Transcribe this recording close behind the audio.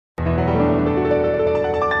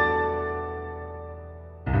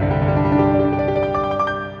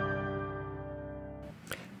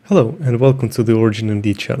Hello and welcome to the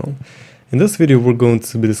OriginMD channel. In this video we're going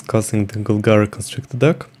to be discussing the Golgari Constrictor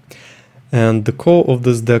deck, and the core of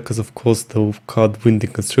this deck is of course the card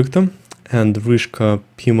Winding Constrictor and Rishkar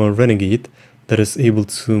Peema Renegade that is able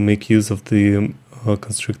to make use of the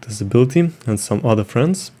Constrictor's ability and some other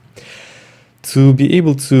friends. To be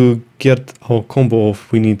able to get our combo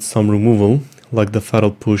off, we need some removal like the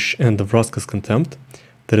Fatal Push and the Vraska's Contempt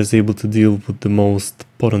that is able to deal with the most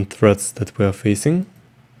potent threats that we are facing.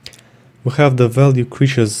 We have the value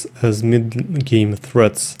creatures as mid-game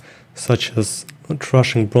threats, such as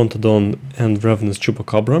Thrashing Brontodon and Ravenous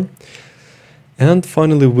Chupacabra. And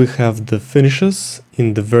finally we have the finishers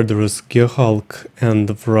in the Verdurous Gearhulk and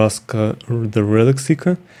the Vraska, the Relic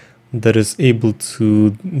Seeker, that is able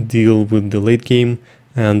to deal with the late game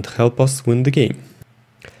and help us win the game.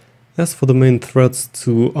 As for the main threats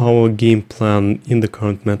to our game plan in the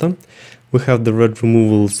current meta, we have the red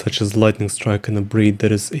removal such as Lightning Strike and Abrade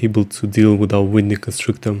that is able to deal with our Winding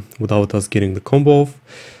Constrictor without us getting the combo off,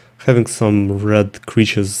 having some red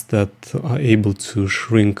creatures that are able to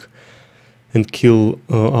shrink and kill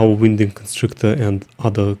our Winding Constrictor and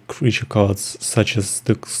other creature cards such as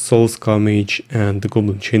the Soul-Scar Mage and the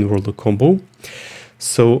Goblin Chainwhirler combo.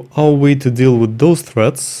 So our way to deal with those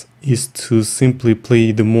threats is to simply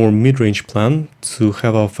play the more mid-range plan, to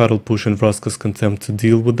have our Fatal Push and Vraska's Contempt to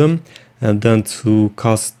deal with them, and then to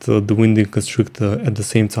cast the Winding Constrictor at the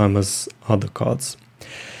same time as other cards.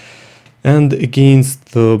 And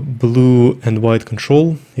against the blue and white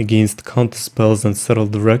control, against counter spells and settle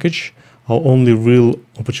the wreckage, our only real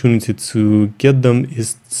opportunity to get them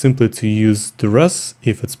is simply to use Duress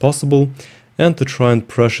if it's possible, and to try and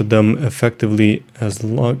pressure them effectively as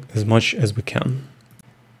much as we can.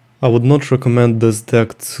 I would not recommend this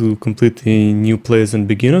deck to completely new players and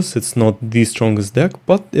beginners. It's not the strongest deck,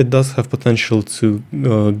 but it does have potential to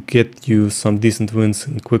get you some decent wins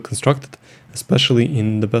in Quick Constructed, especially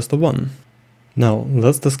in the best of one. Now,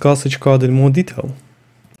 let's discuss each card in more detail.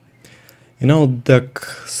 In our deck,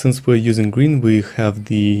 since we're using green, we have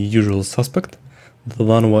the usual suspect, the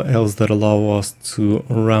Llanowar Elves that allow us to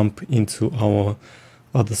ramp into our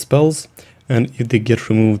other spells, and if they get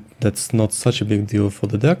removed, that's not such a big deal for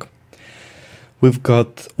the deck. We've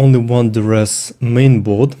got only one Duress main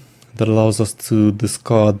board that allows us to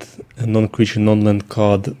discard a non-creature, non-land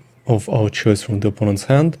card of our choice from the opponent's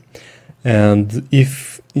hand. And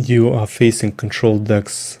if you are facing control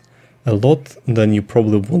decks a lot, then you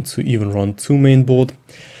probably want to even run two main board,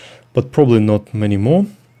 but probably not many more.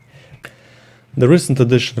 The recent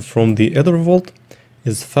addition from the Aether Hub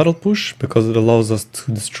is Fatal Push, because it allows us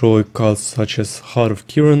to destroy cards such as Heart of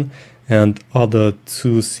Kiran and other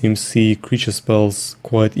 2 CMC creature spells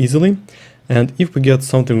quite easily. And if we get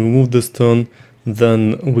something removed this turn,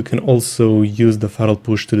 then we can also use the Fatal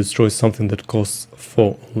Push to destroy something that costs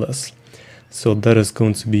 4 or less. So that is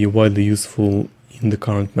going to be widely useful in the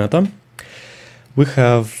current meta. We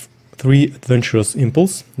have 3 Adventurous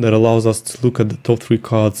Impulse that allows us to look at the top 3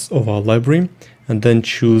 cards of our library and then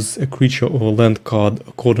choose a creature or land card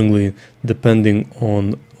accordingly, depending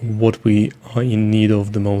on what we are in need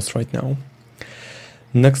of the most right now.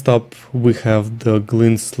 Next up, we have the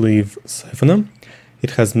Glint-Sleeve Siphoner.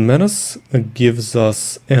 It has Menace, it gives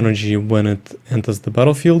us energy when it enters the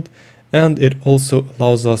battlefield, and it also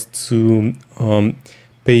allows us to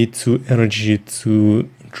pay 2 energy to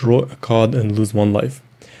draw a card and lose 1 life.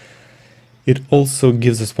 It also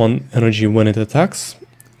gives us 1 energy when it attacks,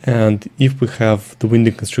 and if we have the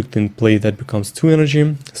Winding Constrictor in play, that becomes 2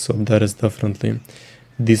 energy, so that is definitely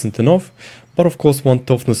decent enough. But of course 1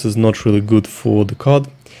 toughness is not really good for the card,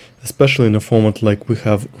 especially in a format like we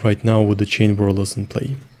have right now with the Chainwhirlers in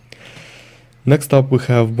play. Next up we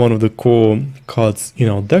have one of the core cards in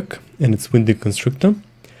our deck, and it's Winding Constrictor.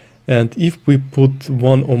 And if we put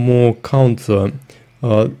 1 or more counter,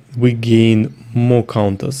 we gain more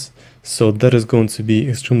counters. So that is going to be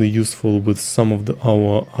extremely useful with some of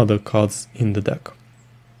our other cards in the deck.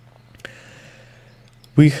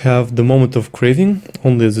 We have the Moment of Craving,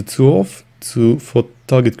 only as a 2-off, for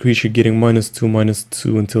target creature getting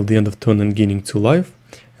 -2/-2 until the end of turn and gaining 2 life.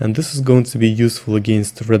 And this is going to be useful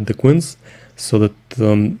against red deck wins, so that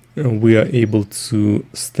we are able to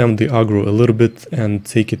stem the aggro a little bit and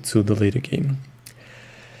take it to the later game.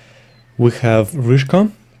 We have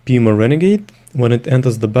Rishkar Peema Renegade. When it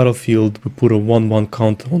enters the battlefield, we put a 1/1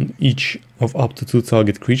 counter on each of up to 2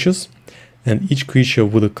 target creatures, and each creature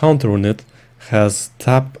with a counter on it has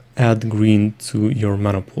tap, add green to your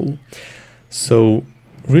mana pool. So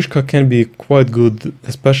Rishkar can be quite good,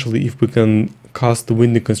 especially if we can cast the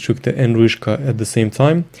Winding Constrictor and Rishkar at the same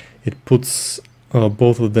time. It puts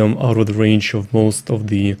both of them out of the range of most of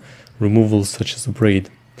the removals such as Abrade.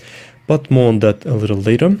 but more on that a little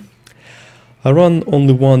later. I run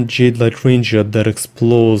only one Jadelight Ranger that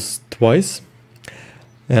explores twice,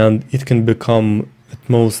 and it can become at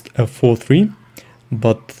most a 4/3,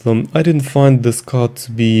 but I didn't find this card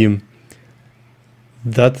to be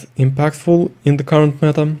that impactful in the current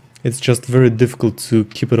meta. It's just very difficult to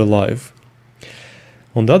keep it alive.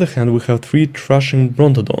 On the other hand, we have 3 Thrashing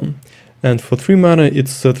Brontodon, and for 3 mana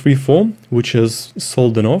it's a 3/4, which is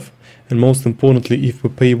solid enough, and most importantly, if we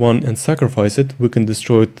pay 1 and sacrifice it, we can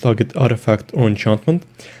destroy target artifact or enchantment,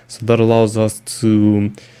 so that allows us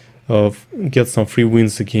to get some free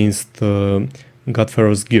wins against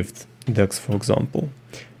Godfarrow's Gift decks, for example,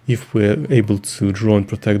 if we're able to draw and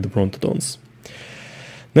protect the Brontodons.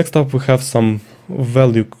 Next up, we have some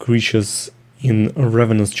value creatures in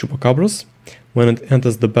Ravenous Chupacabras. When it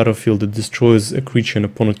enters the battlefield, it destroys a creature an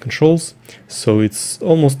opponent controls, so it's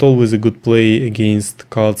almost always a good play against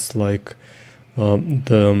cards like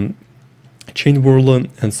the Chain Whirler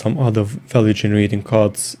and some other value generating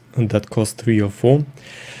cards that cost 3 or 4.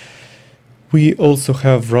 We also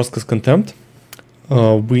have Vraska's Contempt.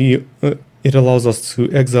 It allows us to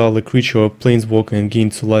exile a creature or planeswalker and gain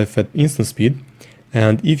 2 life at instant speed,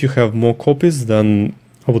 and if you have more copies, then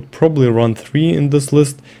I would probably run 3 in this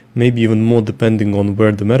list, maybe even more depending on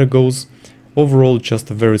where the meta goes. Overall,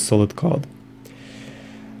 just a very solid card.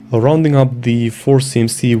 Rounding up the 4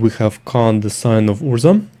 CMC, we have Karn, the Scion of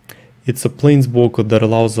Urza. It's a planeswalker that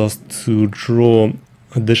allows us to draw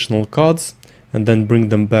additional cards and then bring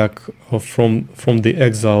them back from the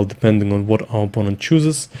exile depending on what our opponent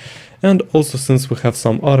chooses. And also, since we have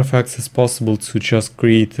some artifacts, it's possible to just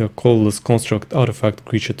create a colorless construct artifact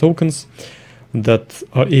creature tokens that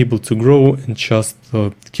are able to grow and just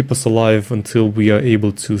keep us alive until we are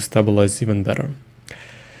able to stabilize even better.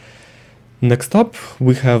 Next up,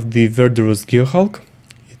 we have the Verdurous Gearhulk.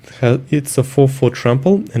 It's a 4/4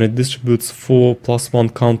 trample, and it distributes 4+1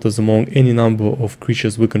 counters among any number of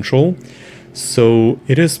creatures we control. So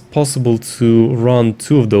it is possible to run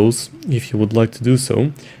 2 of those if you would like to do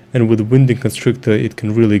so, and with Winding Constrictor it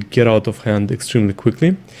can really get out of hand extremely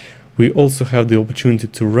quickly. We also have the opportunity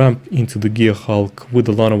to ramp into the Gearhulk with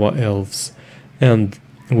the Llanowar Elves and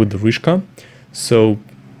with the Rishkar, so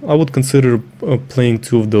I would consider playing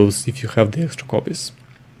 2 of those if you have the extra copies.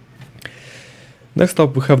 Next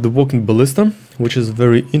up, we have the Walking Ballista, which is a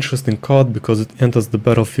very interesting card because it enters the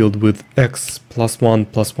battlefield with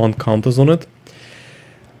X+1/+1 counters on it.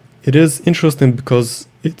 It is interesting because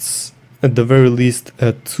it's at the very least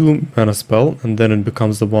a 2 mana spell, and then it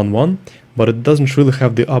becomes a 1/1, but it doesn't really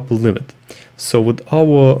have the upper limit. So with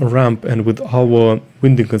our ramp and with our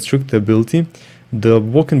Winding Constrictor ability, the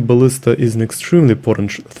Walking Ballista is an extremely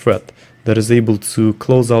potent threat that is able to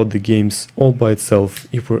close out the games all by itself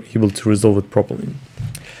if we're able to resolve it properly.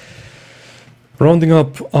 Rounding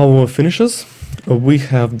up our finishes, we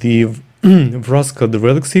have the Vraska, the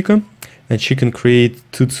Relic Seeker, and she can create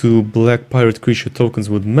 2/2 black pirate creature tokens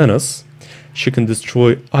with Menace. She can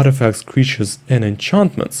destroy artifacts, creatures, and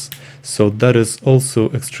enchantments, so that is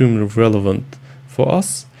also extremely relevant for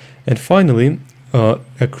us. And finally,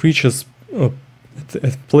 a creature's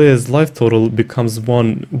a player's life total becomes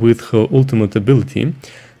 1 with her ultimate ability,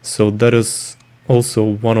 so that is also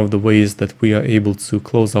one of the ways that we are able to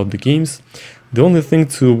close out the games. The only thing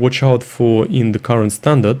to watch out for in the current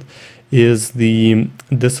standard is the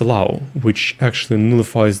Disallow, which actually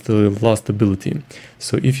nullifies the last ability.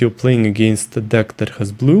 So if you're playing against a deck that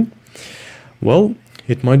has blue, well,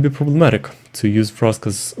 it might be problematic to use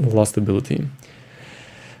Vraska's last ability.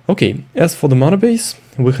 Okay, as for the mana base,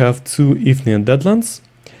 we have 2 Ifnir Deadlands.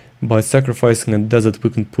 By sacrificing a desert, we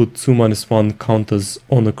can put 2/1 counters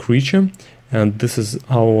on a creature, and this is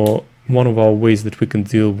one of our ways that we can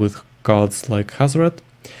deal with cards like Hazoret.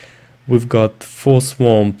 We've got 4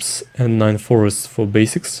 swamps and 9 forests for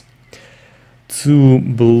basics. 2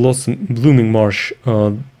 Blooming Marsh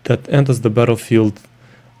that enters the battlefield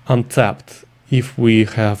untapped if we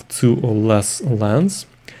have 2 or less lands.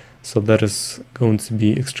 So that is going to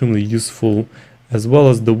be extremely useful, as well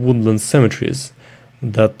as the Woodland Cemeteries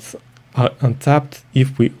that are untapped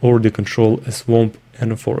if we already control a swamp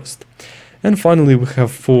and a forest. And finally, we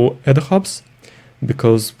have 4 Aether Hubs,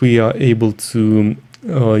 because we are able to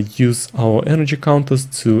use our energy counters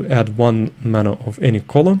to add 1 mana of any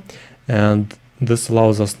color, and this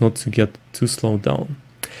allows us not to get too slowed down.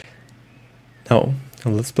 Now,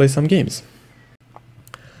 let's play some games.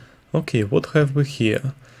 Okay, what have we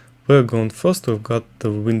here? We're going first, we've got the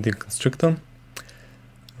Winding Constrictor,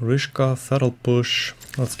 Rishkar, Fatal Push.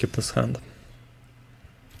 Let's keep this hand.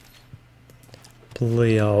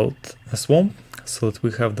 Play out a swamp so that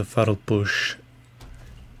we have the Fatal Push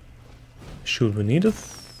should we need it.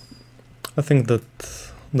 I think that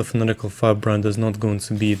the Fanatical Firebrand is not going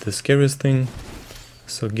to be the scariest thing,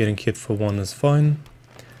 so getting hit for 1 is fine.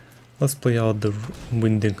 Let's play out the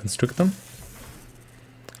Winding Constrictor.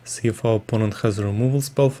 See if our opponent has a removal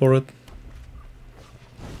spell for it.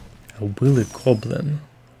 A Willy Goblin.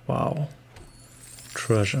 Wow.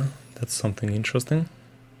 Treasure. That's something interesting.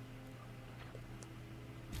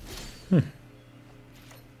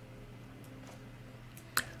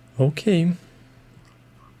 Okay.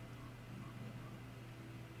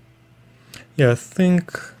 Yeah, I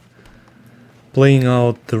think playing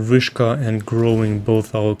out the Rishkar and growing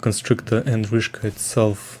both our Constrictor and Rishkar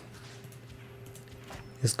itself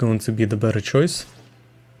is going to be the better choice.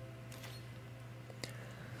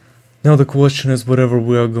 Now the question is whatever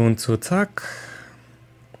we are going to attack,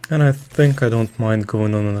 and I think I don't mind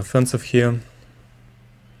going on an offensive here.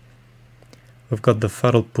 We've got the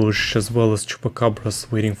Fatal Push as well as Chupacabras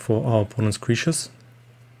waiting for our opponent's creatures.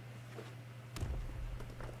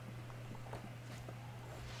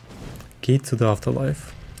 Gate to the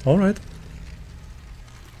Afterlife. Alright.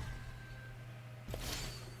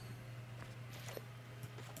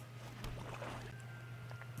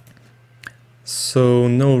 So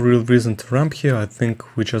no real reason to ramp here. I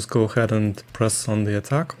think we just go ahead and press on the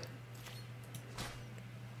attack.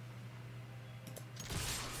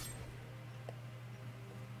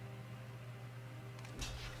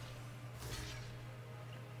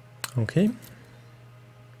 Okay.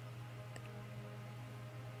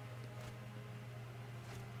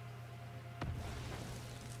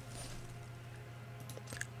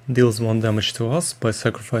 Deals 1 damage to us by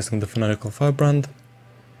sacrificing the Fanatical Firebrand.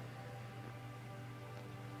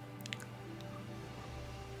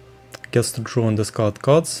 Gets to draw and discard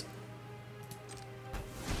cards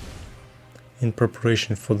in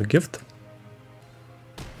preparation for the gift.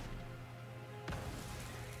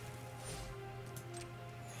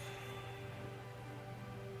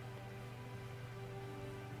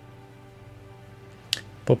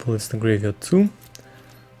 Populates the graveyard too,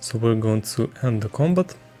 so we're going to end the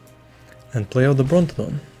combat and play out the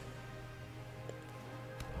Brontodon.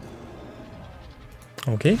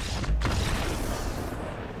 Okay.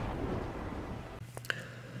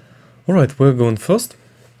 Alright, we're going first,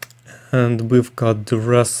 and we've got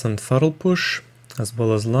Duress and Fatal Push, as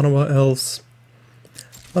well as Llanowar Elves.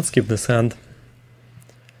 Let's keep this hand.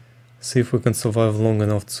 See if we can survive long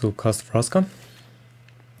enough to cast Vraska.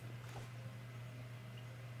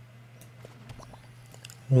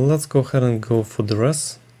 Let's go ahead and go for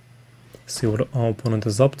Duress. See what our opponent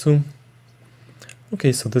is up to.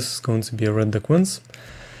 Okay, so this is going to be a red deck wins.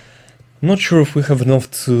 I'm not sure if we have enough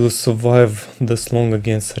to survive this long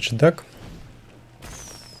against such a deck,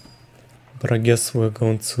 but I guess we're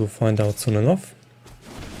going to find out soon enough.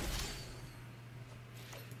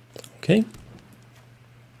 Okay.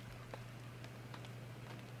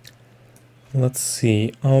 Let's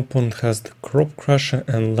see, our opponent has the Crop Crusher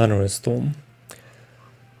and Llanowar Storm.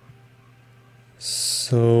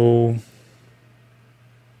 So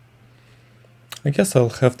I guess I'll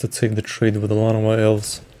have to take the trade with the Llanowar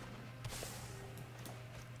Elves.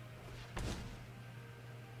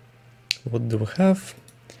 What do we have?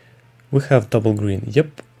 We have double green,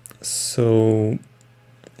 yep. So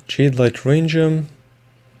Jadelight Ranger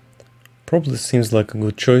probably seems like a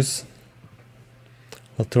good choice.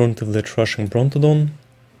 Alternatively, Thrashing Brontodon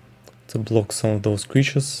to block some of those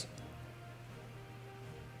creatures.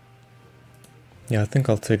 Yeah, I think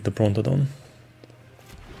I'll take the Brontodon.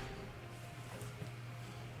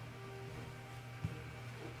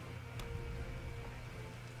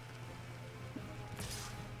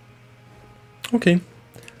 Okay,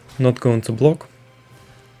 not going to block.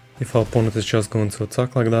 If our opponent is just going to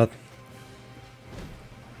attack like that.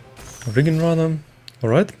 Rigging rather,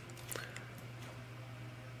 alright.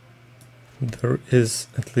 There is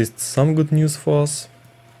at least some good news for us.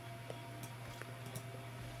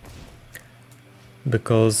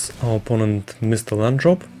 Because our opponent missed a land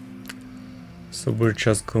drop. So we're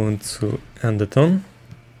just going to end the turn.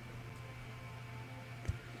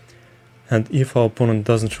 And if our opponent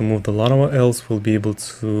doesn't remove the Llanowar Elves, we'll be able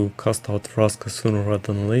to cast out Vraska sooner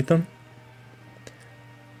rather than later.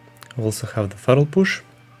 We also have the Fatal Push.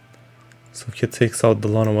 So if he takes out the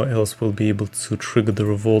Llanowar Elves, we'll be able to trigger the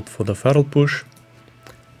Revolt for the Fatal Push.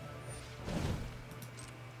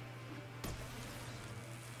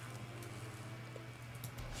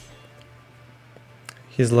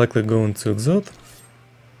 He's likely going to exert.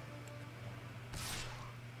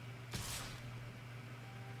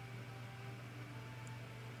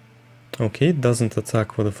 Okay, doesn't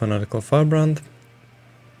attack with a Fanatical Firebrand.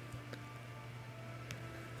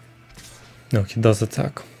 No, he does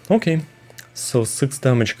attack. Okay, So 6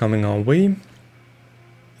 damage coming our way.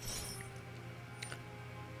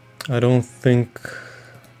 I don't think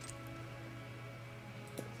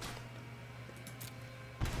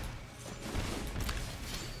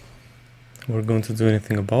we're going to do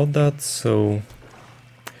anything about that, so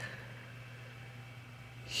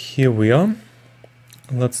here we are.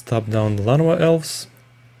 Let's tap down the Llanowar Elves,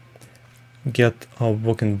 get our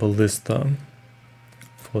Walking Ballista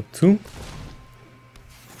for 2.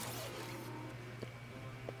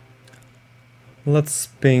 Let's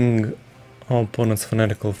ping our opponent's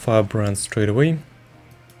Fanatical Firebrand straight away.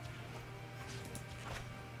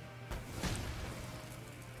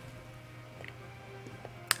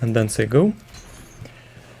 And then say go.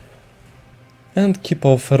 And keep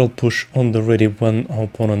our Feral Push on the ready when our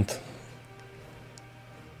opponent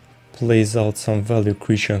plays out some value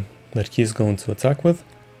creature that he's going to attack with.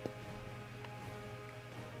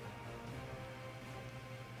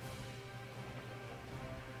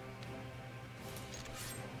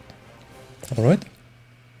 Alright,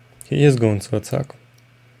 he is going to attack.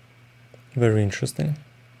 Very interesting.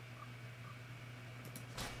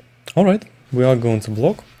 Alright, we are going to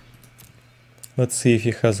block. Let's see if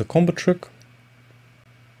he has a combo trick.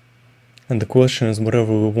 And the question is whether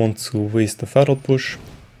we want to waste the Fatal Push.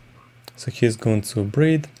 So he's going to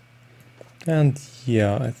Braid. And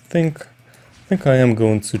yeah, I think I am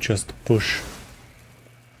going to just push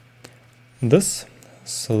this,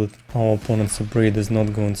 so that our opponent's Braid is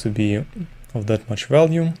not going to be of that much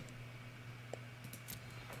value.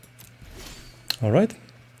 Alright,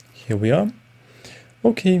 here we are.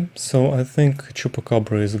 Okay, so I think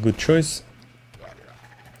Chupacabra is a good choice.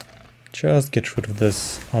 Just get rid of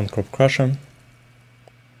this Uncrop Crusher.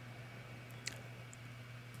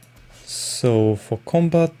 So for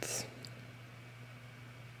combat,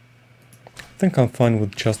 I think I'm fine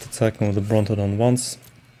with just attacking with the Brontodon once.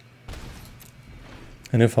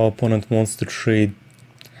 And if our opponent wants to trade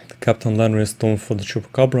the Captain Lanry Stone for the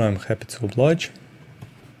Chupacabra, I'm happy to oblige.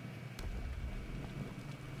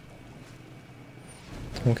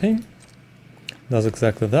 Okay, does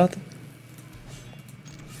exactly that.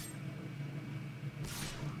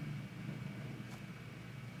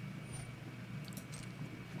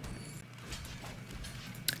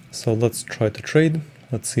 So let's try to trade.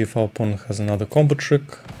 Let's see if our opponent has another combo trick.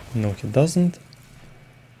 No, he doesn't.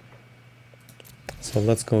 So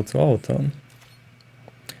let's go to our turn.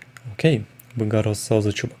 Okay, we got ourselves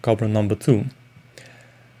a Chupacabra number 2.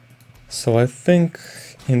 So I think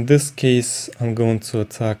in this case I'm going to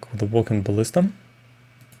attack with the Walking Ballista.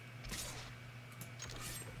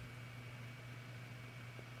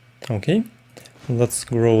 Okay, let's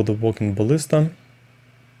grow the Walking Ballista.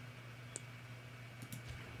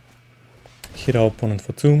 Hit our opponent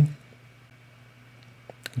for 2.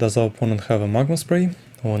 Does our opponent have a Magma Spray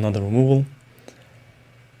or another removal?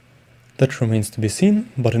 That remains to be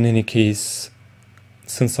seen, but in any case,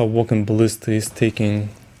 since our Walking Ballista is taking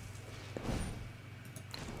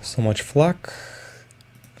so much flak,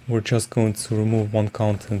 we're just going to remove 1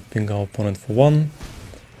 counter and ping our opponent for 1.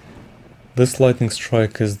 This Lightning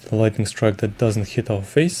Strike is the Lightning Strike that doesn't hit our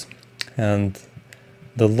face, and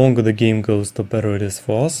the longer the game goes, the better it is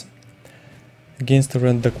for us against the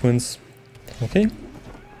red deck wins. Okay,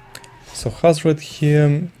 so Hazred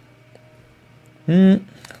here,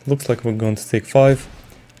 looks like we're going to take 5,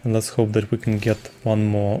 and let's hope that we can get 1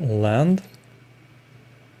 more land.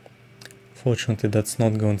 Fortunately, that's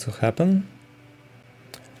not going to happen.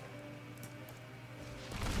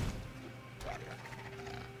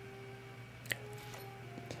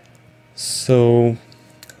 So,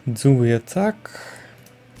 do we attack?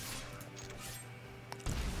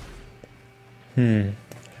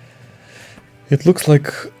 It looks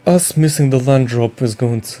like us missing the land drop is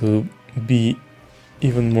going to be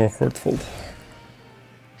even more hurtful.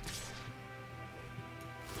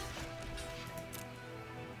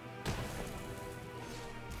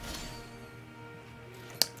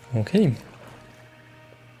 Okay.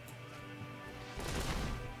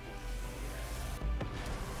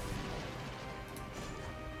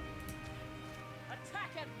 Attack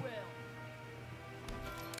at will.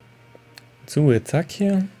 Do we attack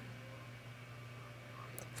here?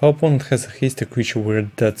 If our opponent has a hasty creature, we're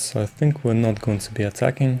dead, so I think we're not going to be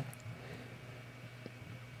attacking.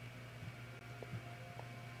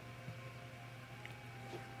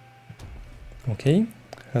 Okay,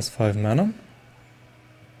 has 5 mana.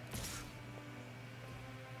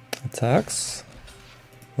 Attacks.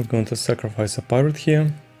 We're going to sacrifice a pirate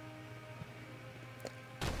here.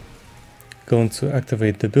 Going to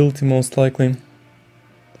activate the ability most likely.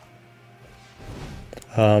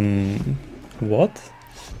 What?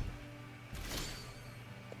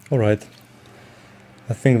 Alright,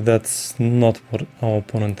 I think that's not what our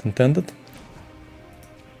opponent intended.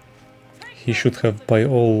 He should have by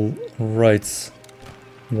all rights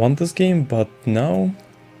won this game, but now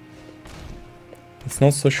it's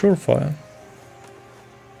not so surefire.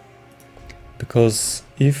 Because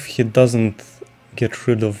if he doesn't get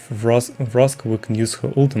rid of Vraska, we can use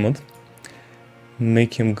her ultimate,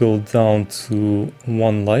 make him go down to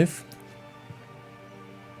 1 life,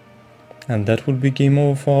 and that would be game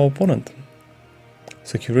over for our opponent.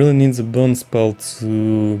 So he really needs a burn spell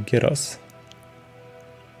to get us.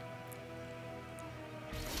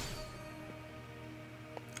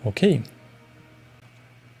 Okay.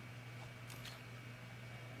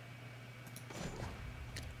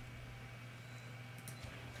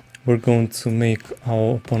 We're going to make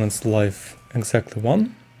our opponent's life exactly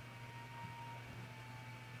 1.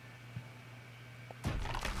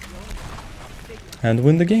 And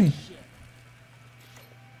win the game.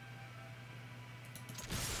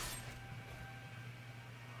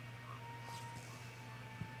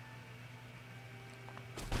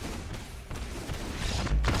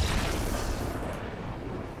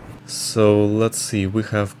 So let's see, we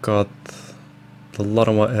have got the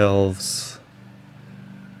Llanowar Elves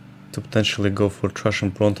to potentially go for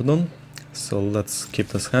Thrashing Brontodon. So let's keep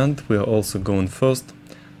this hand. We are also going first,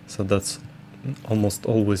 so that's almost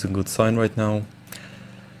always a good sign right now.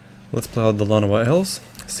 Let's play out the Llanowar Elves,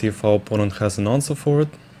 see if our opponent has an answer for it.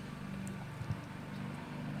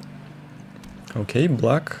 Okay,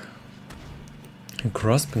 black.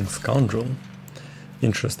 Grasping Scoundrel.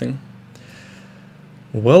 Interesting.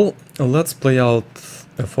 Well, let's play out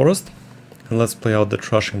a forest, and let's play out the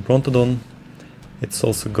Thrashing Brontodon. It's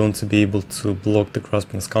also going to be able to block the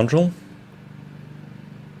Grasping Scoundrel.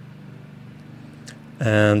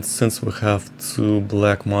 And since we have 2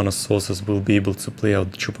 black mana sources, we'll be able to play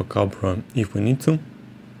out the Chupacabra if we need to.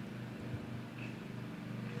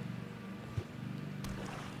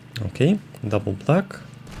 Okay, double black.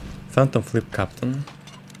 Phantom Flip Captain.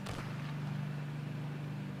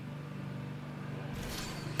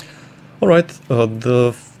 Alright,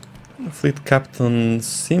 the Fleet Captain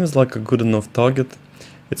seems like a good enough target.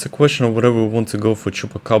 It's a question of whether we want to go for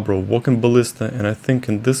Chupacabra or Walking Ballista, and I think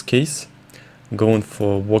in this case, going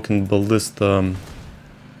for Walking Ballista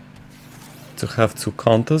to have 2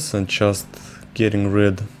 counters and just getting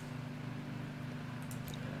rid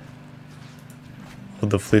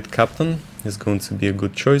of the Fleet Captain is going to be a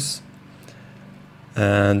good choice.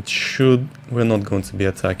 And we're not going to be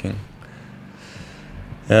attacking.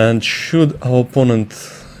 And should our opponent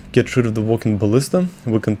get rid of the Walking Ballista,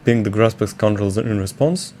 we can ping the Grasping Scoundrels in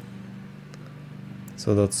response.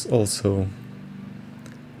 So that's also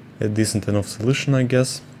a decent enough solution, I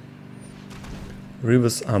guess.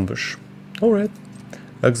 Reverse Ambush. Alright.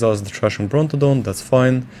 Exiles the Thrashing Brontodon, that's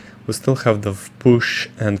fine. We still have the push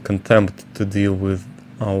and Contempt to deal with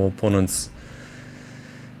our opponent's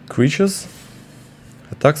creatures.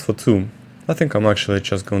 Attacks for 2. I think I'm actually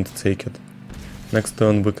just going to take it. Next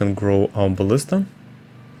turn we can grow our Ballista.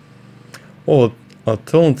 Or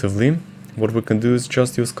alternatively, what we can do is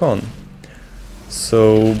just use Karn.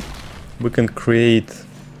 So we can create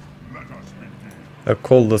a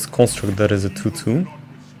colorless construct that is a 2/2.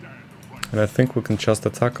 And I think we can just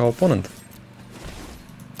attack our opponent.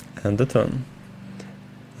 End the turn.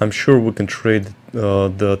 I'm sure we can trade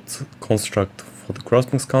that construct for the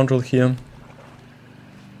Grasping Scoundrel here.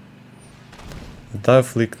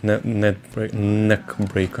 Diaflick Neck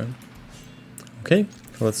Breaker. Okay,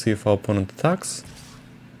 let's see if our opponent attacks.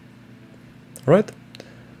 Right,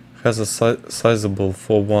 has a sizable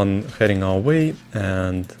 4/1 heading our way,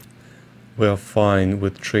 and we are fine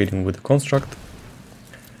with trading with the construct.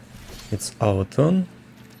 It's our turn.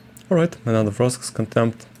 Alright, another Vraska's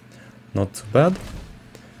Contempt. Not too bad.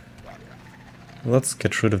 Let's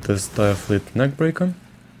get rid of this Diaflick Neckbreaker.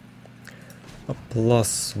 A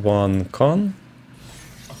 +1 Karn.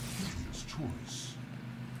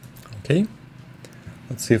 Okay.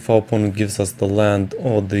 Let's see if our opponent gives us the land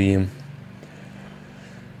or the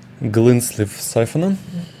Glint-Sleeve Siphoner.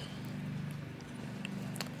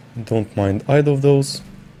 Don't mind either of those.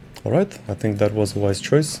 Alright, I think that was a wise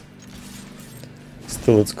choice.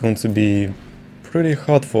 Still, it's going to be pretty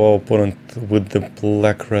hard for our opponent with the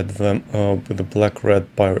black-red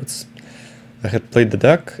pirates. I had played the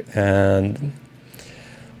deck, and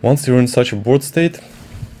once you're in such a board state,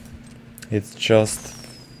 it's just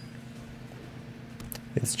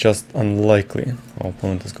unlikely our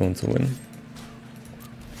opponent is going to win.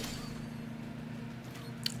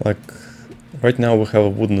 Like, right now we have a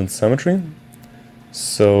Woodland Cemetery,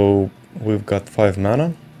 so we've got 5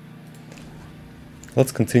 mana.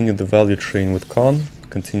 Let's continue the value train with Karn,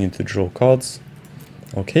 continue to draw cards.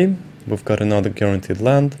 Okay, we've got another guaranteed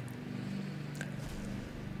land.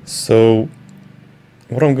 So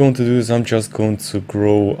what I'm going to do is I'm just going to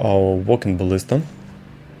grow our Walking Ballista.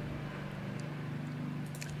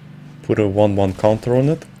 Put a 1/1 counter on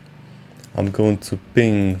it. I'm going to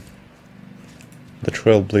ping the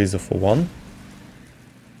Trailblazer for 1.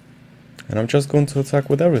 And I'm just going to attack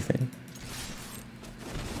with everything.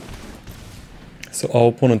 So our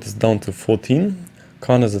opponent is down to 14.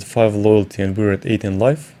 Karn is at 5 loyalty and we're at 18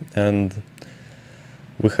 life. And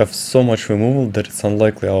we have so much removal that it's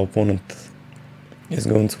unlikely our opponent is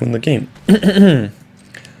going to win the game.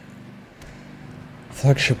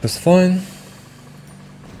 Flagship is fine.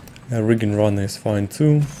 Rigging Runner is fine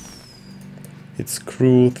too. It's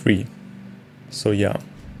crew 3. So yeah,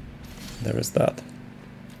 there is that.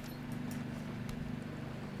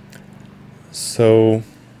 So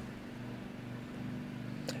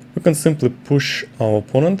we can simply push our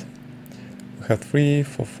opponent. We have 3,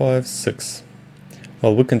 4, 5, 6.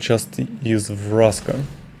 Well, we can just use Vraska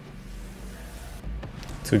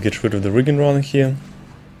to get rid of the Rigging Runner here.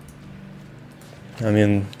 I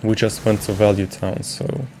mean, we just went to Value Town,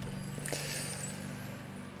 so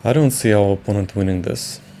I don't see our opponent winning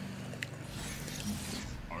this.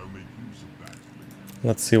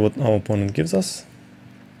 Let's see what our opponent gives us.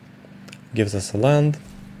 Gives us a land.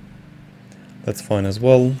 That's fine as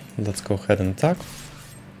well. Let's go ahead and attack.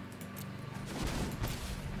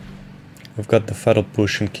 We've got the Fatal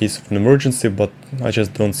Push in case of an emergency, but I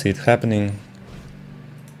just don't see it happening.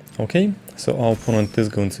 Okay, so our opponent is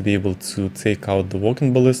going to be able to take out the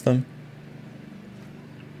Walking Ballista.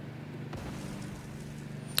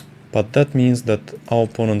 But that means that our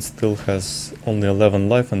opponent still has only 11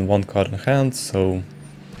 life and 1 card in hand, so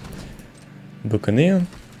Buccaneer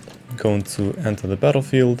going to enter the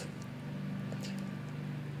battlefield.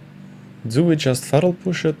 Do we just Fatal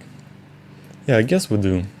Push it? Yeah, I guess we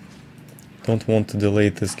do. Don't want to delay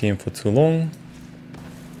this game for too long.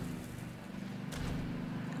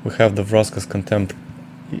 We have the Vraska's Contempt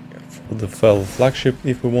for the Fell flagship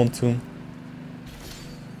if we want to.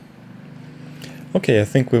 Okay, I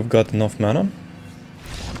think we've got enough mana.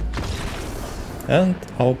 And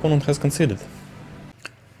our opponent has conceded.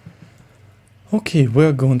 Okay,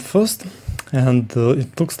 we're going first. And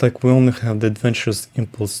it looks like we only have the Adventurous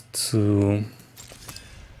Impulse to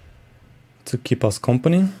keep us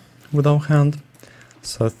company with our hand.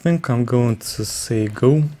 So I think I'm going to say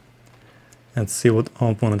go and see what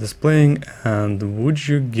our opponent is playing. And would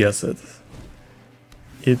you guess it?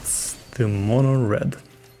 It's the mono red.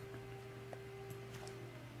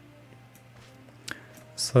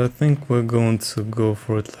 So I think we're going to go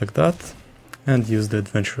for it like that and use the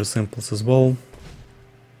Adventurous Impulse as well.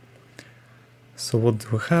 So what do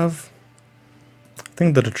we have? I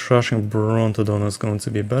think that the Thrashing Brontodon is going to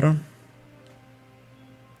be better,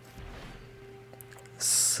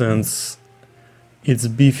 since it's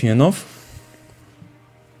beefy enough.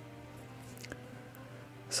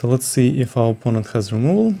 So let's see if our opponent has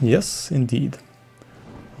removal. Yes, indeed.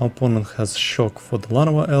 Our opponent has shock for the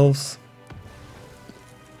Llanowar Elves.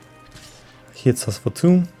 Hits us for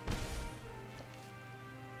 2.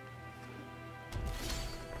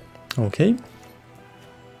 Okay.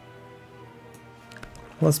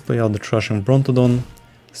 Let's play out the Thrashing Brontodon.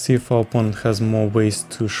 See if our opponent has more ways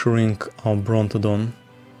to shrink our Brontodon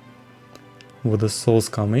with the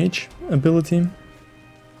Soulscar Mage ability.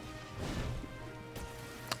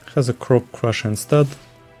 Has a Crop Crusher instead.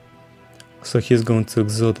 So he's going to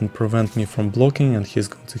exert and prevent me from blocking, and he's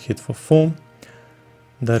going to hit for 4.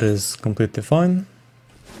 That is completely fine.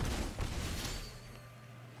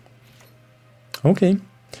 Okay,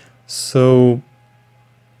 so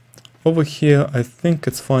over here I think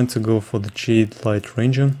it's fine to go for the Jadelight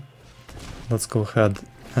Ranger. Let's go ahead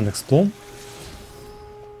and explore.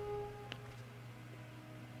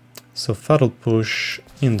 So Fatal Push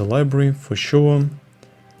in the library for sure.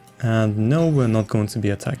 And no, we're not going to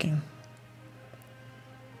be attacking.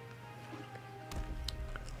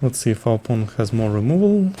 Let's see if our opponent has more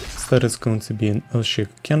removal. Instead it's going to be an Earthshake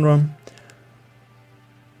Kenra.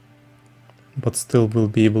 But still will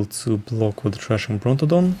be able to block with the Thrashing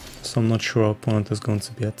Brontodon. So I'm not sure our opponent is going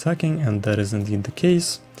to be attacking, and that is indeed the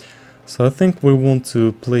case. So I think we want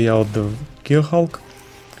to play out the Gearhulk.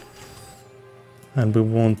 And we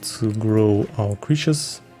want to grow our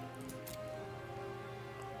creatures.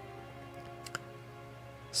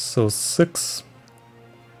 So 6.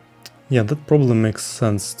 Yeah, that probably makes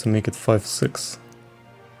sense to make it 5/6.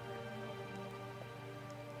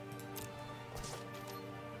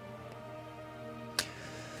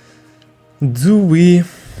 Do we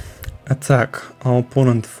attack our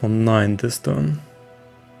opponent for 9 this turn?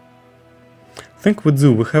 I think we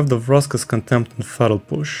do. We have the Vraska's Contempt and Fatal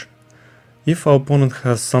Push. If our opponent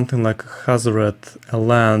has something like a Hazoret, a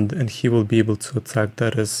land, and he will be able to attack,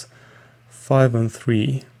 that is 5 and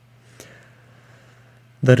 3.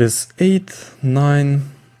 That is 8, 9,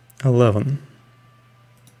 11.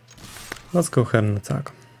 Let's go ahead and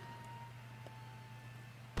attack.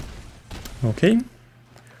 Okay.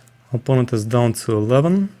 Opponent is down to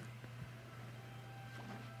 11.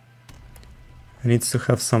 He needs to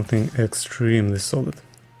have something extremely solid.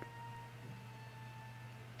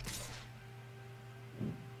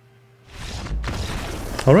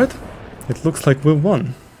 Alright, it looks like we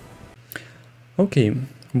won. Okay,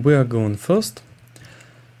 we are going first.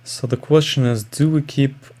 So the question is, do we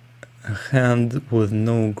keep a hand with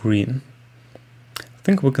no green? I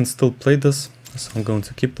think we can still play this, so I'm going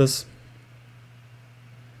to keep this.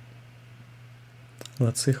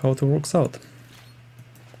 Let's see how it works out.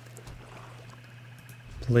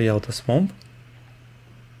 Play out a swamp.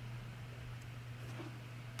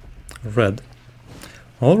 Red.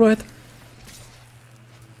 Alright.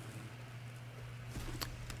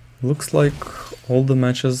 Looks like all the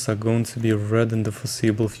matches are going to be red in the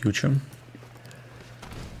foreseeable future.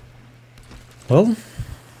 Well,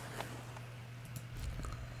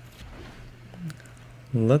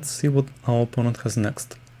 let's see what our opponent has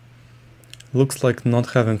next. Looks like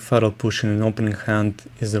not having Fatal Push in an opening hand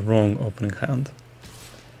is the wrong opening hand.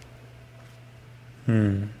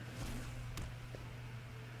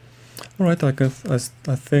 Alright, I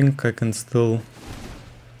think I can still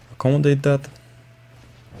accommodate that.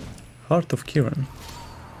 Heart of Kiran.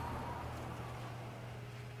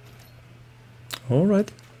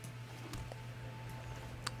 Alright.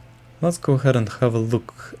 Let's go ahead and have a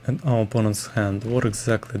look at our opponent's hand. What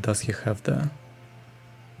exactly does he have there?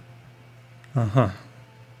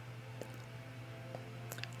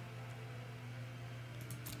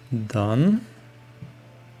 Done.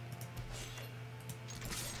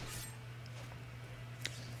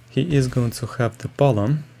 He is going to have the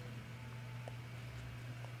Pala,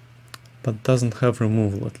 but doesn't have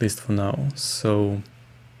removal, at least for now. So,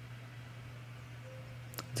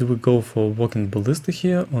 do we go for Walking Ballista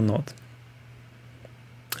here or not?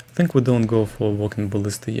 I think we don't go for Walking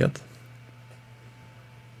Ballista yet.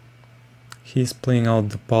 He's playing out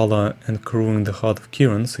the Pala and crewing the Heart of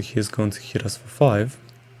Kiran, so he's going to hit us for 5.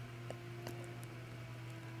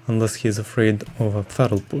 Unless he's afraid of a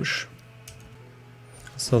Fatal Push.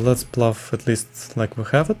 So let's bluff at least like we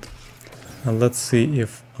have it. And let's see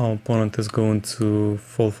if our opponent is going to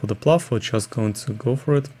fall for the bluff or just going to go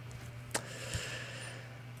for it.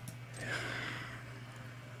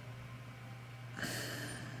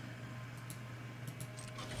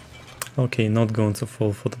 Okay, not going to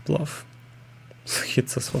fall for the bluff. So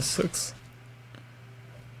hits us for 6.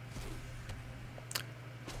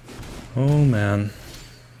 Oh man.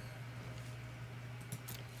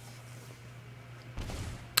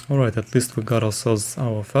 Alright, at least we got ourselves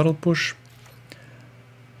our Fatal Push.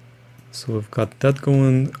 So we've got that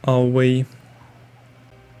going our way.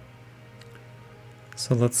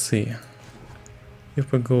 So let's see.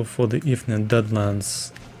 If we go for the Ifnir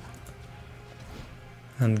Deadlands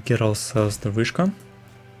and get ourselves the Rishkar.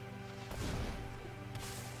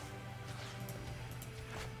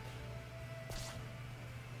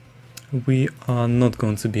 We are not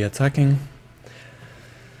going to be attacking.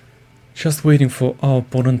 Just waiting for our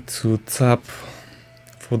opponent to tap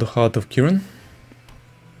for the Heart of Kiran.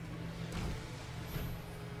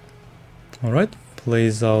 Alright,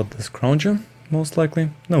 plays out the Scrounger, most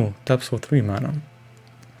likely. No, taps for 3 mana.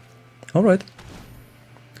 Alright.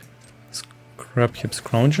 Scrap Heap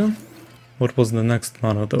Scrounger. What was the next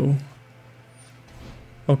mana though?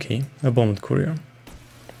 Okay, a Bombed Courier.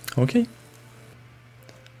 Okay.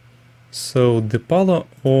 So, Depala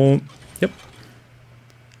or... Yep.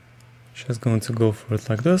 Just going to go for it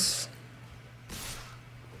like this.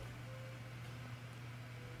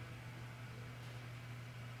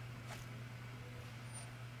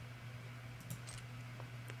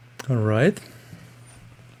 Alright.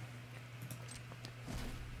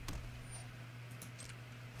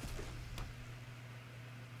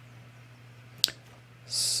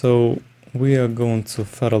 So we are going to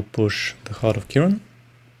Fatal Push the Heart of Kiran.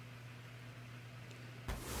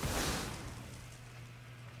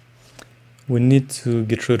 We need to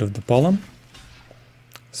get rid of the Pala,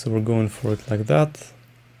 so we're going for it like that.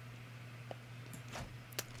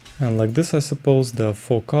 And like this, I suppose. There are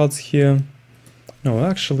 4 cards here. No,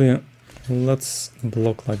 actually, let's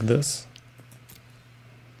block like this.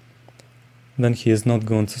 Then he is not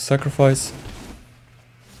going to sacrifice.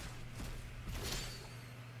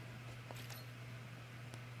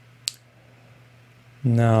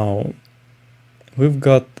 Now, we've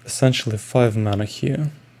got essentially 5 mana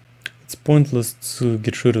here. It's pointless to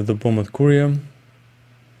get rid of the Bombard Courier,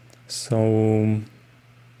 so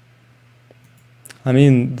I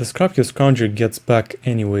mean the Scrapyard Scrounger gets back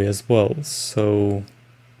anyway as well, so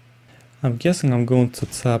I'm guessing I'm going to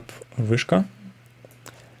tap Rishkar,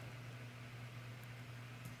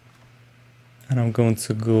 and I'm going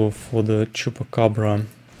to go for the Chupacabra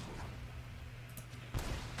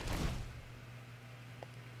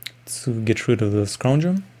to get rid of the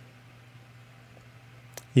Scrounger,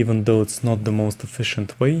 even though it's not the most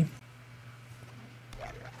efficient way.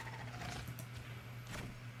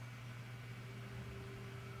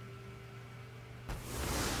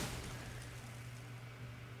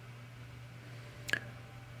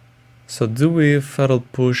 So do we Fatal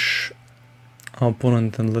Push our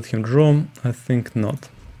opponent and let him draw? I think not.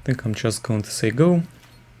 I think I'm just going to say go.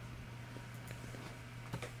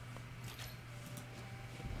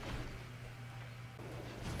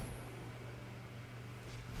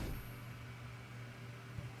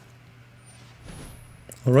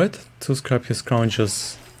 Alright, 2 Scrapyard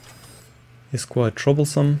Scroungers is quite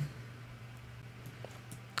troublesome.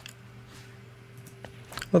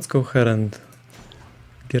 Let's go ahead and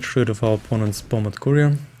get rid of our opponent's Bombard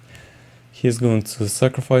Courier. He's going to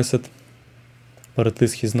sacrifice it, but at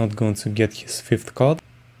least he's not going to get his 5th card.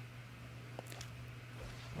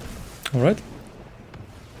 Alright.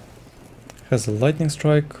 Has a Lightning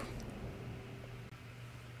Strike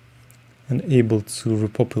and able to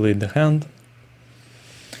repopulate the hand.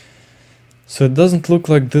 So it doesn't look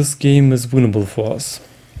like this game is winnable for us.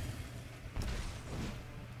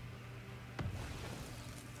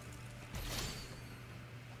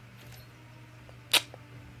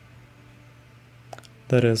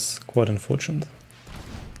 That is quite unfortunate.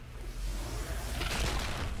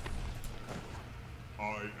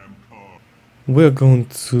 We're going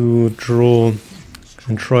to draw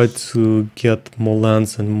and try to get more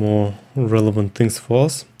lands and more relevant things for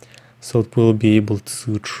us, so that we'll be able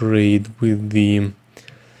to trade with the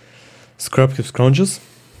Scrapyard Scroungers,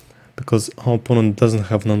 because our opponent doesn't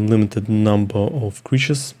have an unlimited number of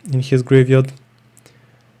creatures in his graveyard,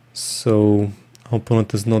 so our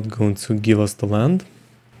opponent is not going to give us the land.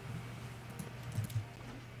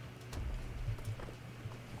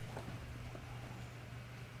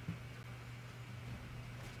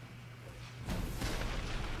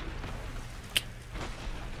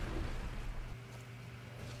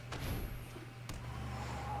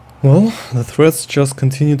 Well, the threats just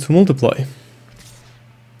continue to multiply.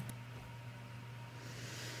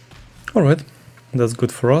 Alright, that's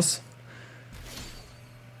good for us.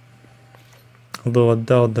 Although I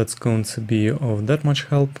doubt that's going to be of that much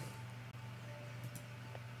help.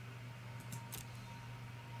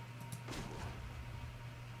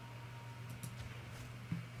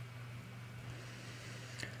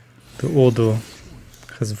 The order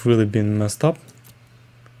has really been messed up.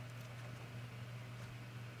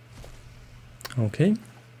 Okay.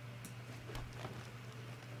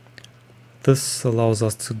 This allows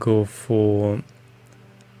us to go for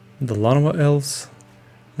the Llanowar Elves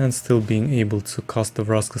and still being able to cast the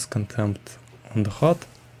Vraska's Contempt on the hut.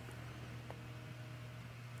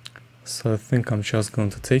 So I think I'm just going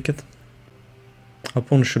to take it.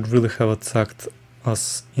 Opponent should really have attacked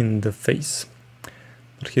us in the face,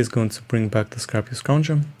 but he's going to bring back the Scrapyard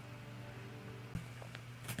Scrounger.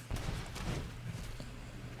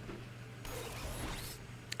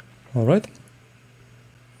 Alright.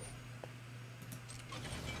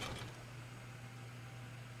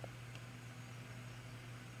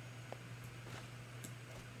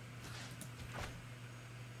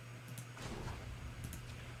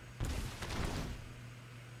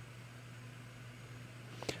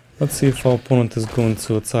 Let's see if our opponent is going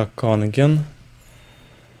to attack Karn again.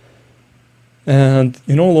 And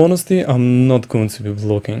in all honesty, I'm not going to be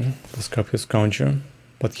blocking the Scrapyard Scrounger,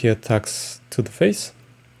 but he attacks to the face.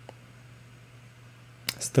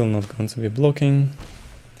 Still not going to be blocking.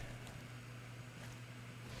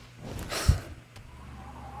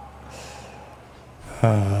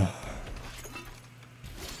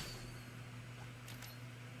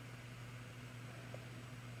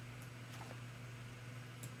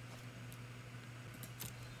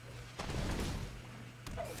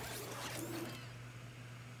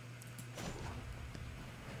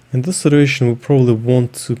 In this situation, we probably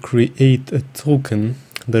want to create a token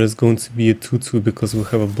that is going to be a 2-2 because we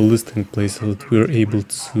have a ballista in place so that we're able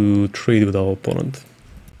to trade with our opponent.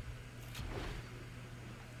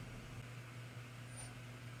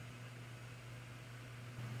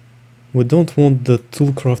 We don't want the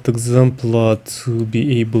Toolcraft Exemplar to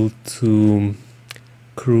be able to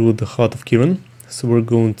crew the Heart of Kiran, so we're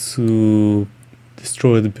going to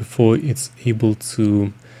destroy it before it's able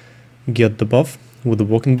to get the buff with the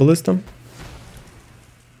Walking Ballista.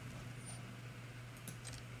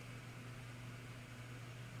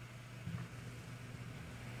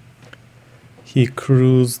 He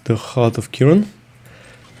crews the Heart of Karn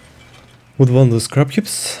with one of the scrap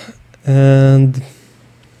heaps, and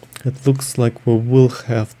it looks like we will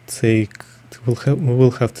have to take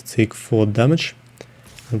 4 damage,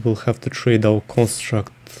 and we'll have to trade our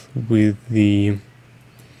construct with the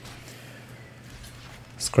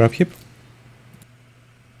scrap heap.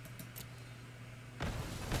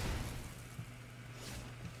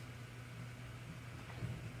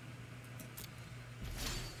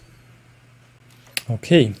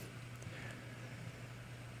 Okay,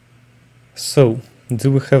 so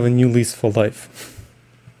do we have a new lease for life?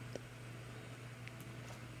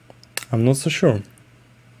 I'm not so sure,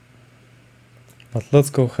 but let's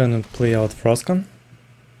go ahead and play out Vraska,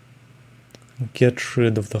 get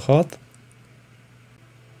rid of the heart.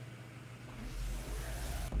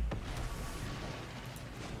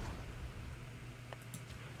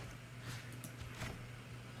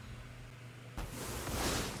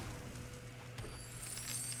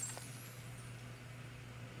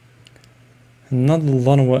 Another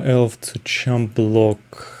Llanowar Elf to jump block.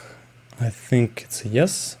 I think it's a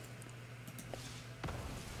yes.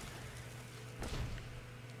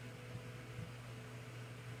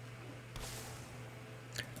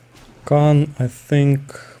 Karn, I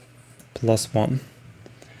think +1.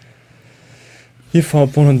 If our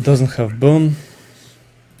opponent doesn't have burn.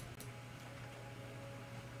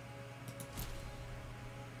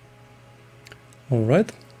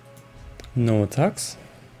 Alright, no attacks.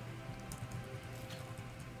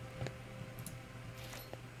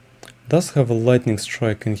 Does have a lightning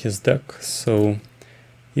strike in his deck, so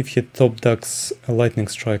if he top decks a lightning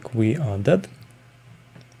strike, we are dead.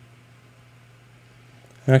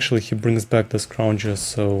 Actually, he brings back the Scrounger,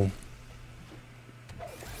 so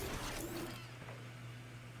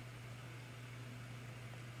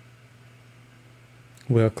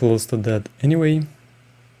we are close to dead anyway,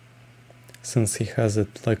 since he has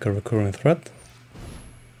it like a recurring threat.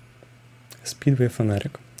 Speedway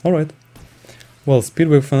Fanatic. Alright. Well,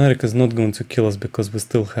 Speedway Fanatic is not going to kill us because we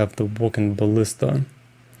still have the Walking Ballista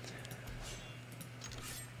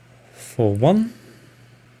for 1.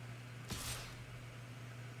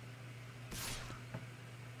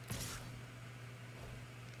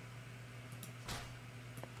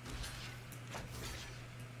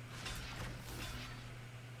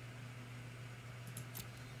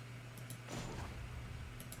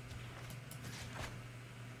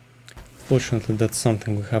 Fortunately, that's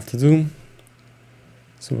something we have to do.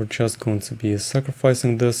 So we're just going to be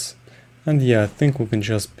sacrificing this, and yeah, I think we can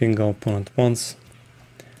just ping our opponent once.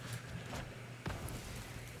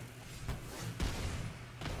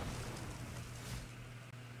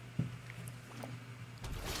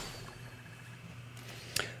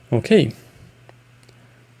 Okay,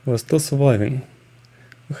 we're still surviving.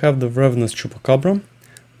 We have the Ravenous Chupacabra,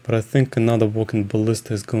 but I think another Walking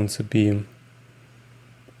Ballista is going to be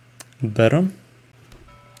better.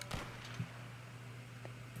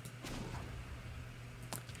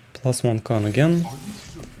 +1 Karn again.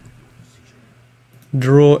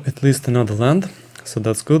 Draw at least another land, so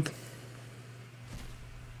that's good.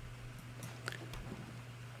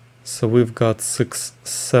 So we've got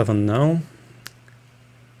 6-7 now.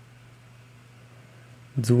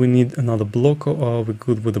 Do we need another block, or are we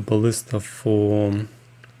good with the Ballista for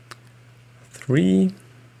 3? I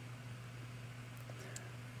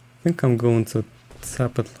think I'm going to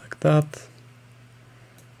tap it like that.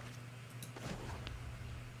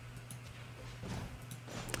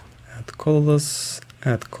 Colorless,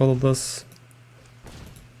 add colorless.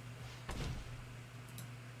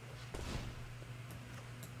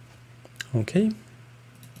 Okay.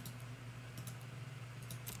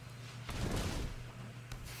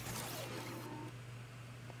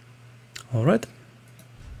 All right.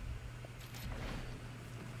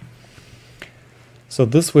 So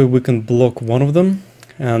this way we can block one of them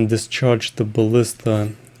and discharge the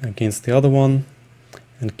Ballista against the other one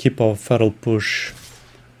and keep our Fatal Push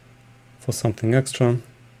for something extra,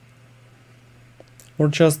 or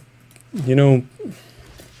just, you know,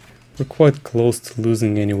 we're quite close to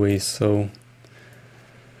losing anyway, so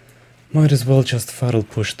might as well just Fatal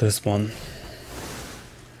Push this one.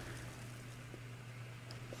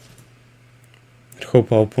 I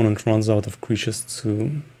hope our opponent runs out of creatures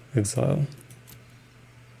to exile.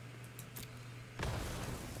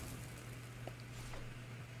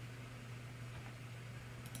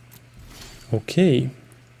 Okay.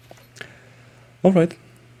 Alright,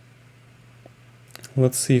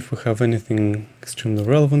 Let's see if we have anything extremely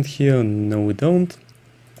relevant here. No, we don't.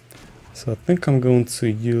 So I think I'm going to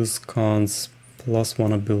use Karn's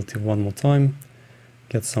 +1 ability one more time.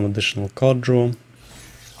 Get some additional card draw.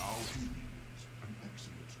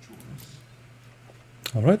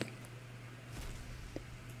 Alright.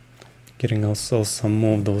 Getting ourselves some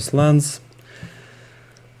more of those lands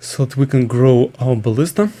so that we can grow our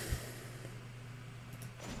ballista.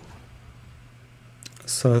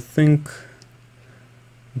 So I think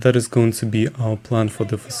that is going to be our plan for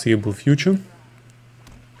the foreseeable future.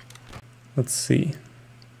 Let's see.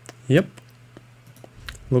 Yep.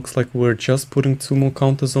 Looks like we're just putting 2 more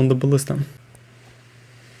counters on the ballista.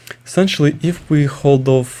 Essentially, if we hold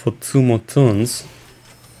off for 2 more turns,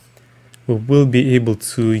 we will be able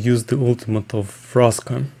to use the ultimate of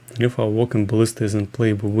Vraska. And if our Walking Ballista is in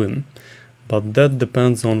play, we win. But that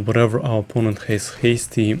depends on whatever our opponent has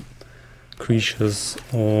hasty creatures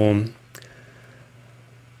or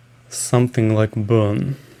something like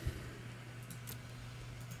burn.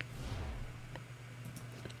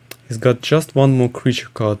 He's got just 1 more creature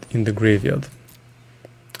card in the graveyard.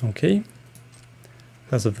 Okay.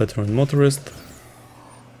 Has a Veteran Motorist.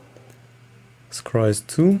 Scries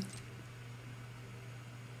 2.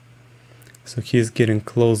 So he's getting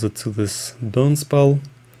closer to this burn spell.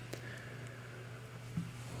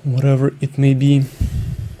 Whatever it may be.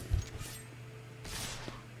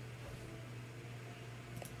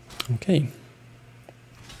 Okay.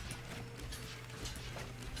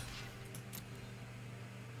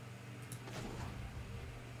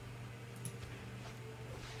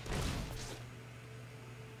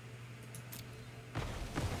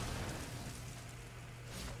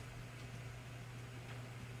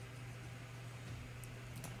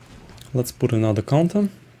 Let's put another counter.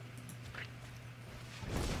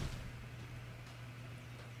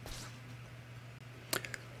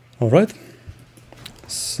 All right.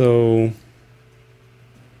 So,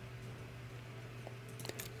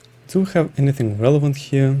 do we have anything relevant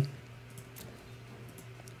here?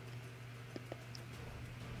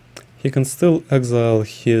 He can still exile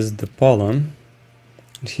his Depala,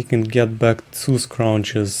 and he can get back 2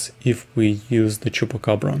 Scrounges if we use the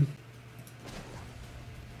Chupacabra.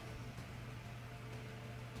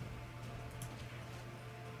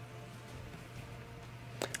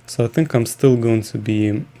 So I think I'm still going to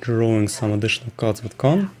be drawing some additional cards with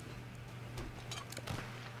Karn.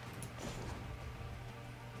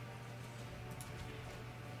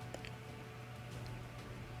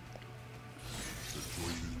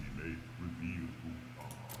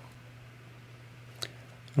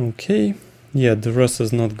 Okay, yeah, Duress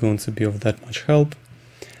is not going to be of that much help.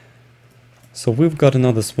 So we've got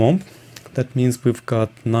another swamp. That means we've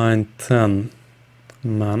got 9-10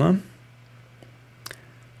 mana.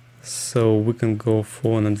 So we can go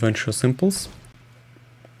for an Adventurous Impulse.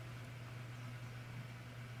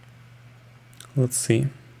 Let's see.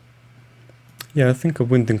 Yeah, I think a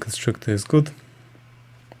Winding Constrictor is good,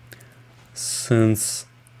 since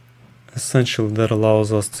essentially that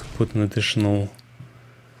allows us to put an additional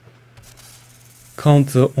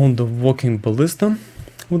counter on the Walking Ballista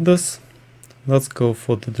with this. Let's go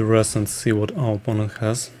for the Duress and see what our opponent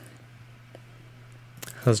has.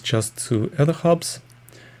 Has just 2 Aether Hubs.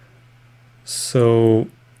 So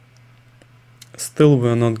still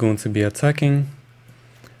we're not going to be attacking,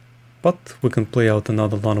 but we can play out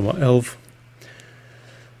another Llanowar Elf,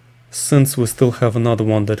 since we still have another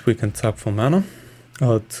one that we can tap for mana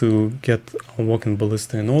to get our Walking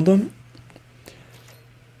Ballista in order.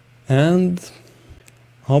 And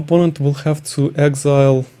our opponent will have to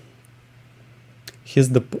exile his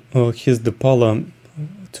Depala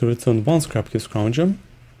to return 1 Scrapheap Scrounger.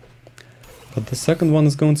 But the second one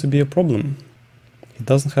is going to be a problem. He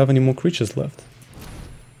doesn't have any more creatures left.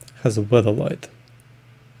 Has a Weatherlight.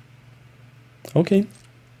 Okay.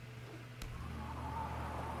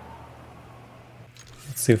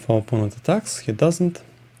 Let's see if our opponent attacks. He doesn't.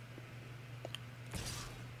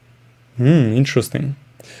 Interesting.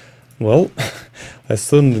 Well, I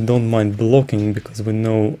certainly don't mind blocking because we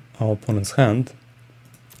know our opponent's hand.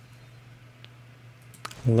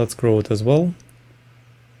 Let's grow it as well.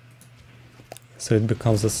 So it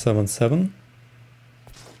becomes a 7-7.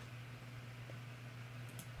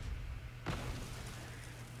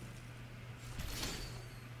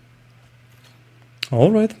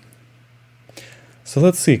 Alright. So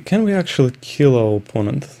let's see, can we actually kill our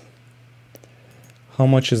opponent? How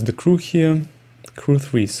much is the crew here? Crew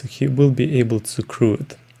 3, so he will be able to crew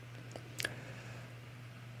it.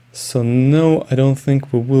 So no, I don't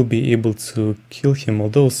think we will be able to kill him,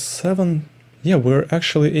 although 7... Yeah, we're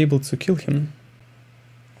actually able to kill him.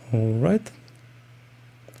 Alright.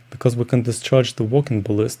 because we can discharge the Walking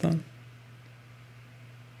Ballista.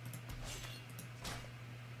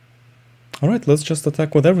 Alright, let's just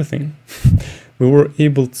attack with everything. We were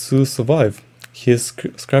able to survive. His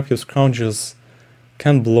Scrappy Scroungers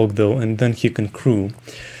can block though, and then he can crew.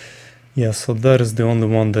 Yeah, so that is the only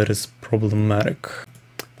one that is problematic.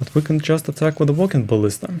 But we can just attack with the Walking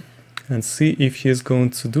Ballista and see if he is going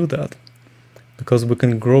to do that. Because we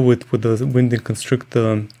can grow it with the Winding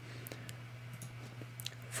Constrictor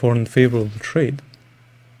for an unfavorable trade.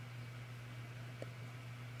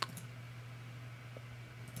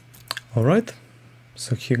 Alright,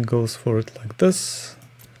 so he goes for it like this.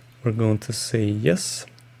 We're going to say yes.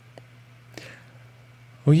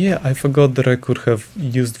 Oh yeah, I forgot that I could have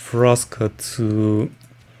used Vraska to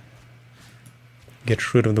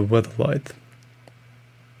get rid of the Weatherlight.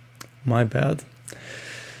 My bad.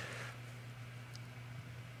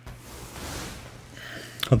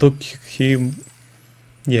 Although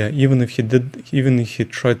yeah, even if he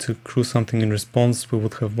tried to crew something in response, we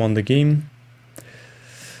would have won the game.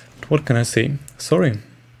 But what can I say? Sorry.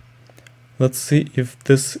 Let's see if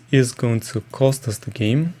this is going to cost us the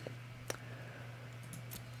game.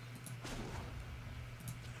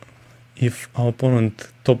 If our opponent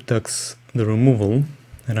top decks the removal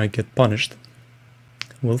and I get punished,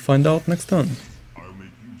 we'll find out next turn. I'll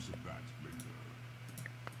make use of that later.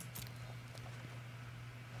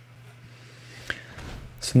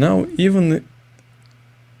 So now even...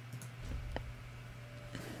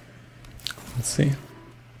 Let's see.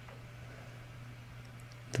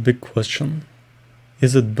 The big question.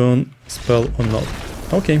 Is it burn spell or not?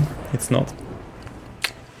 Okay, it's not.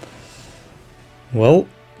 Well...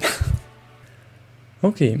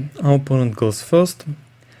 Okay, our opponent goes first.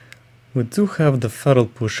 We do have the Feral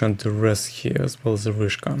Push and Duress here, as well as the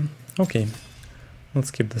Rishkar. Okay, let's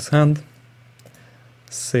keep this hand.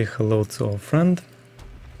 Say hello to our friend.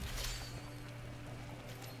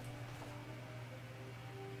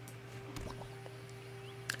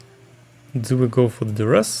 Do we go for the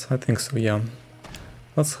Duress? I think so, yeah.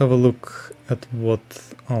 Let's have a look at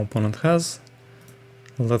what our opponent has.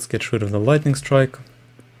 Let's get rid of the Lightning Strike.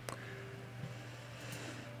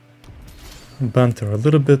 Banter a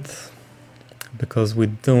little bit, because we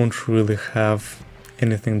don't really have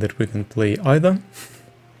anything that we can play either.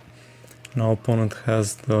 And our opponent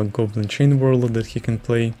has the Goblin Chain Whirler that he can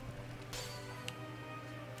play.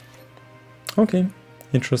 Okay,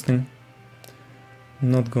 interesting.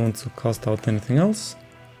 Not going to cast out anything else.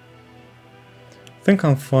 I think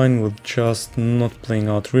I'm fine with just not playing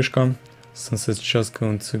out Rishkar, since it's just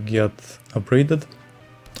going to get abraded.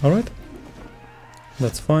 Alright,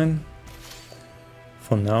 that's fine.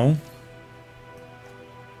 For now.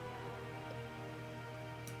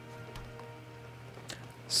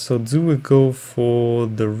 So do we go for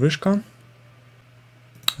the Rishkar?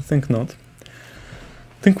 I think not.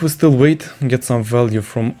 I think we still wait and get some value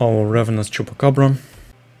from our Ravenous Chupacabra.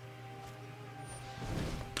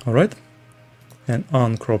 Alright. And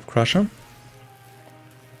Uncrop Crusher.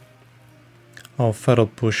 Our Fatal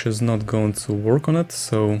Push is not going to work on it,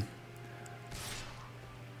 so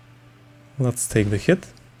let's take the hit.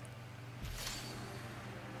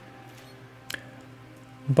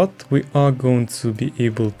 But we are going to be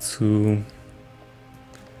able to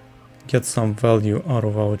get some value out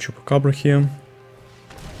of our Chupacabra here.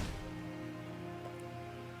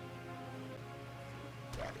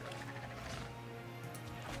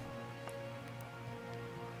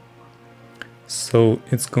 So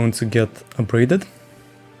it's going to get abraded.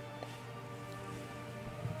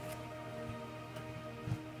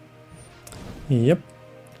 Yep.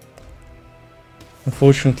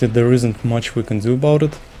 Unfortunately, there isn't much we can do about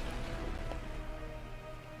it.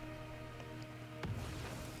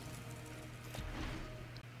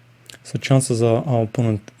 So chances are our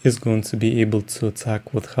opponent is going to be able to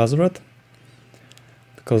attack with Hazoret,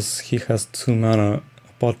 because he has 2 mana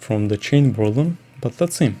apart from the Chain Whirler, but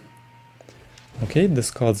let's see. Okay,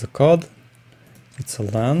 discards a card. It's a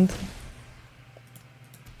land.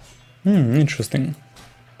 Interesting.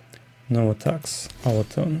 No attacks, our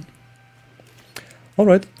turn.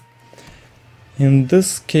 Alright. In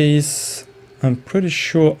this case, I'm pretty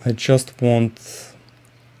sure I just want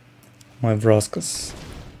my Vraskas.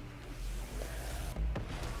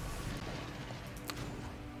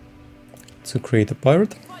 To create a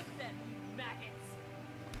pirate.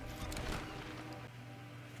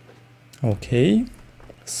 Okay.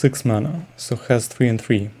 6 mana, so has 3 and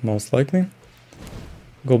 3, most likely.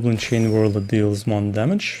 Goblin Chain Whirler deals 1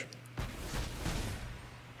 damage.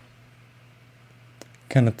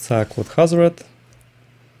 Can attack with Hazoret.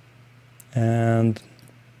 And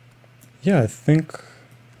yeah, I think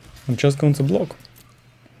I'm just going to block.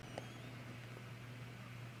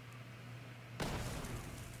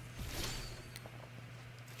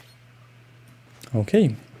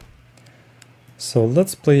 Okay, so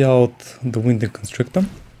let's play out the Winding Constrictor.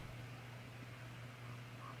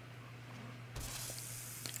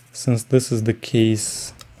 Since this is the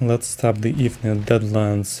case, let's tap the Ifnir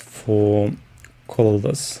Deadlands for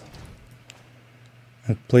colorless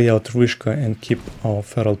and play out Rishkar and keep our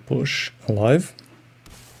Feral Push alive.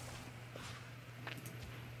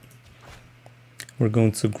 We're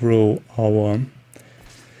going to grow our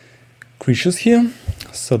creatures here,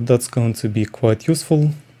 so that's going to be quite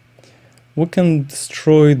useful. We can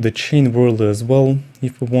destroy the Chain Whirler as well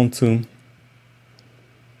if we want to.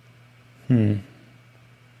 I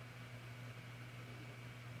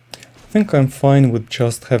think I'm fine with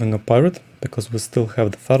just having a pirate, because we still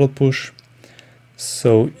have the Feral Push.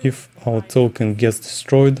 So if our token gets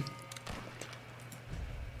destroyed,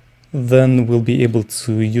 then we'll be able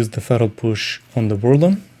to use the Feral Push on the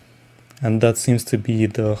Whirler, and that seems to be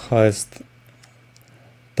the highest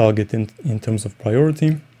target in terms of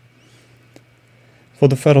priority for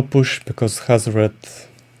the Feral Push, because Hazoret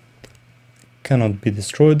cannot be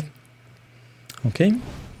destroyed. Okay,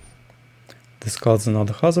 discards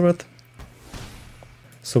another Hazoret.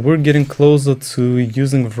 So we're getting closer to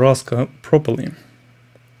using Vraska properly.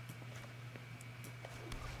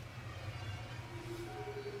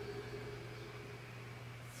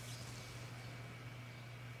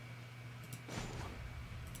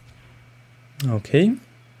 Okay,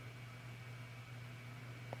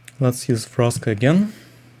 let's use Vraska again.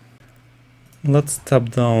 Let's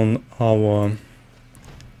tap down our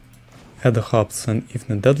Aether Hubs and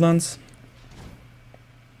Ifnir Deadlands.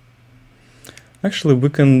 Actually, we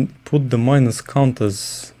can put the minus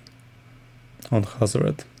counters on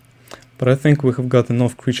Hazoret, but I think we have got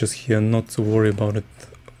enough creatures here not to worry about it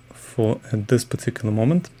at this particular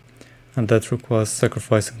moment, and that requires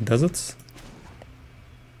sacrificing deserts.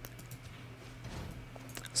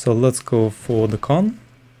 So let's go for the Karn.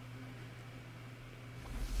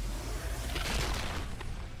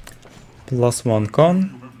 +1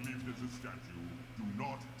 Karn.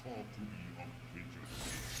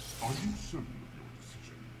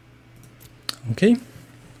 Okay,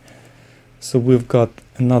 so we've got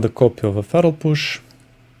another copy of a Feral Push.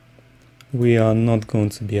 We are not going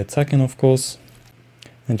to be attacking, of course,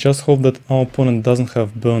 and just hope that our opponent doesn't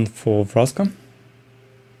have burn for Vraska,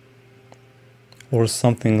 or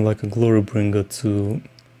something like a Glory Bringer to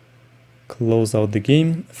close out the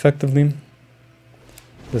game effectively.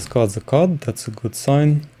 Discards a card, that's a good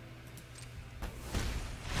sign.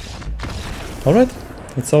 Alright,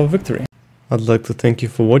 it's our victory. I'd like to thank you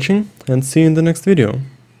for watching and see you in the next video.